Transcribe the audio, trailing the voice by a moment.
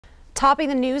Topping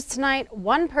the news tonight,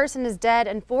 one person is dead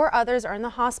and 4 others are in the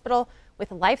hospital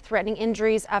with life-threatening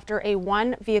injuries after a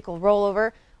one-vehicle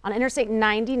rollover on Interstate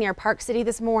 90 near Park City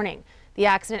this morning. The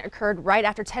accident occurred right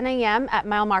after 10 a.m. at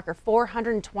mile marker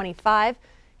 425.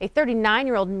 A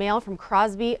 39-year-old male from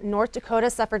Crosby, North Dakota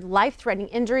suffered life-threatening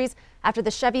injuries after the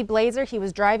Chevy Blazer he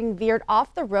was driving veered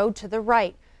off the road to the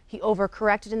right. He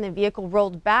overcorrected and the vehicle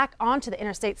rolled back onto the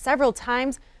interstate several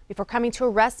times before coming to a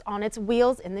rest on its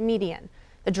wheels in the median.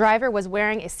 The driver was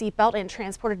wearing a seatbelt and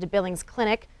transported to Billings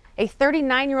Clinic. A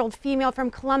 39-year-old female from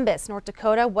Columbus, North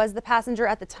Dakota, was the passenger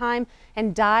at the time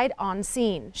and died on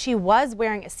scene. She was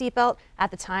wearing a seatbelt at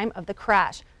the time of the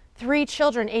crash. 3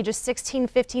 children ages 16,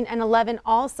 15, and 11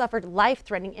 all suffered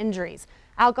life-threatening injuries.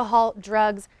 Alcohol,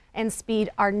 drugs, and speed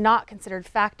are not considered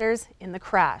factors in the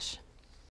crash.